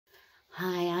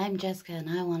Hi, I'm Jessica, and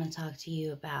I want to talk to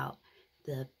you about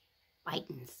the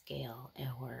Beighton scale,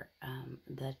 or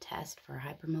the test for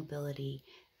hypermobility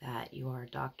that your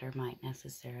doctor might not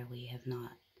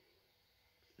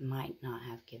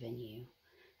have given you.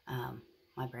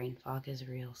 My brain fog is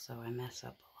real, so I mess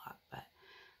up a lot, but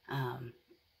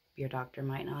your doctor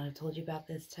might not have told you about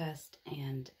this test,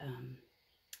 and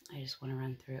I just want to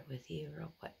run through it with you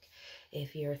real quick.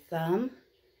 If your thumb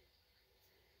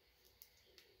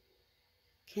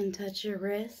can touch your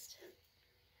wrist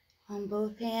on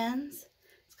both hands,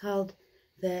 it's called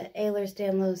the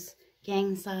Ehlers-Danlos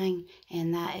gang sign,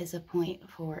 and that is a point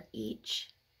for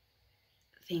each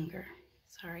finger.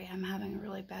 Sorry, I'm having a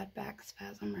really bad back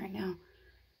spasm right now.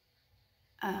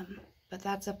 But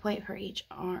that's a point for each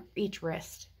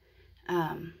wrist.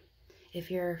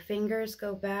 If your fingers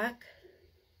go back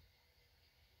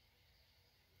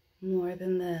more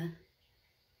than the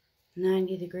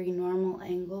 90-degree normal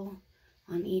angle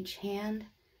on each hand,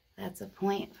 that's a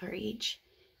point for each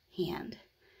hand.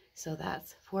 So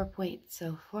that's 4 points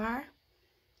so far.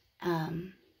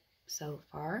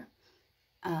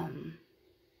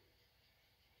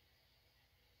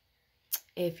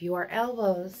 If your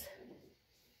elbows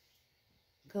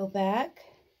go back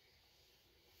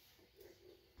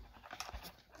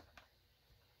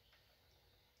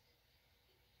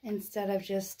instead of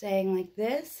just staying like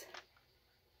this,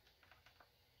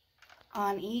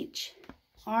 on each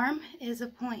arm is a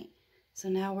point. So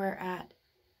now we're at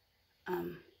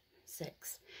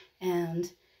 6.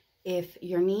 And if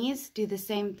your knees do the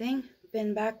same thing,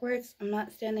 bend backwards. I'm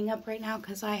not standing up right now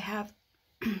because I have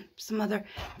some other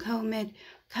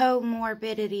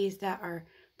comorbidities that are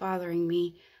bothering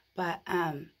me. But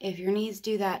if your knees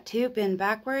do that too, bend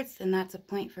backwards, then that's a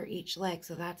point for each leg.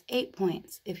 So that's 8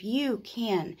 points. If you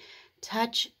can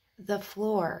touch the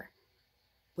floor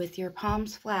with your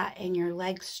palms flat and your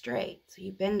legs straight, so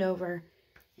you bend over,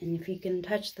 and if you can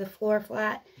touch the floor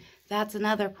flat, that's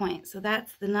another point. So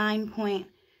that's the 9-point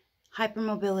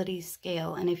hypermobility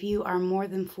scale. And if you are more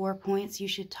than 4 points, you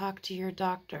should talk to your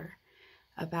doctor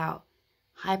about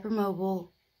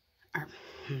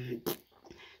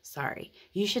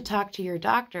you should talk to your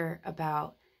doctor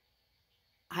about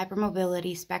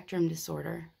hypermobility spectrum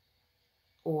disorder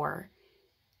or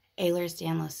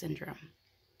Ehlers-Danlos syndrome.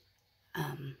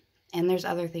 And there's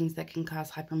other things that can cause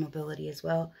hypermobility as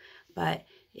well. But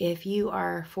if you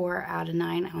are 4 out of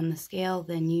 9 on the scale,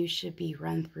 then you should be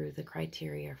run through the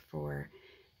criteria for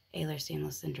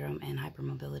Ehlers-Danlos syndrome and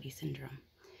hypermobility syndrome.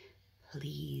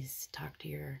 Please talk to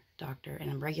your doctor.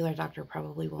 And a regular doctor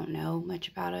probably won't know much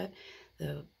about it.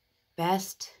 The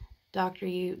best doctor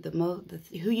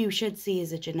who you should see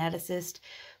is a geneticist,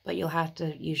 but you'll have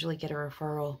to usually get a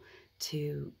referral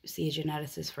to see a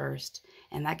geneticist first,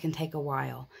 and that can take a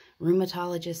while.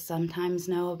 Rheumatologists sometimes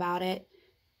know about it.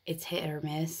 It's hit or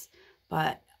miss,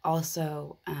 but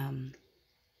also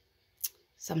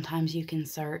sometimes you can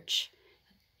search,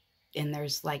 and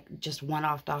there's like just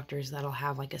one-off doctors that'll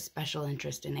have like a special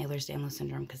interest in Ehlers-Danlos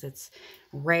syndrome because it's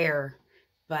rare,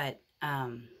 but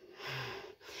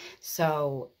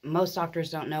so most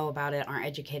doctors don't know about it, aren't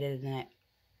educated in it,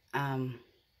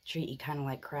 treat you kind of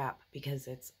like crap because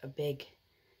it's a big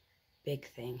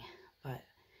thing. But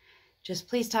just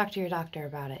please talk to your doctor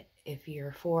about it if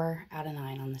you're 4 out of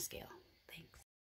 9 on the scale.